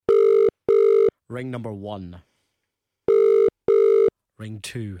Ring number 1. Ring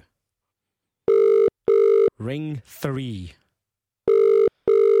 2. Ring 3.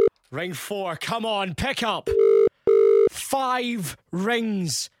 Ring 4. Come on, pick up. 5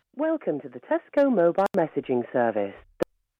 rings. Welcome to the Tesco mobile messaging service.